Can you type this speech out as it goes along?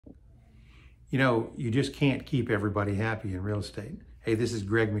You know, you just can't keep everybody happy in real estate. Hey, this is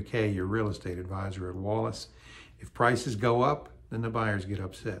Greg Mackay, your real estate advisor at Wallace. If prices go up, then the buyers get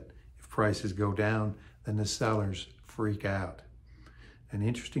upset. If prices go down, then the sellers freak out. An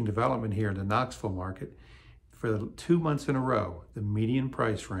interesting development here in the Knoxville market. For 2 months in a row, the median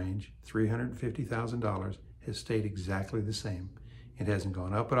price range, $350,000, has stayed exactly the same. It hasn't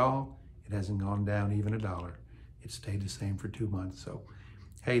gone up at all. It hasn't gone down even $1. It stayed the same for 2 months. So,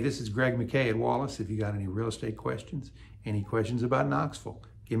 hey, this is Greg Mackay at Wallace. If you got any real estate questions, any questions about Knoxville,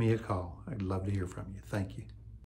 give me a call. I'd love to hear from you. Thank you.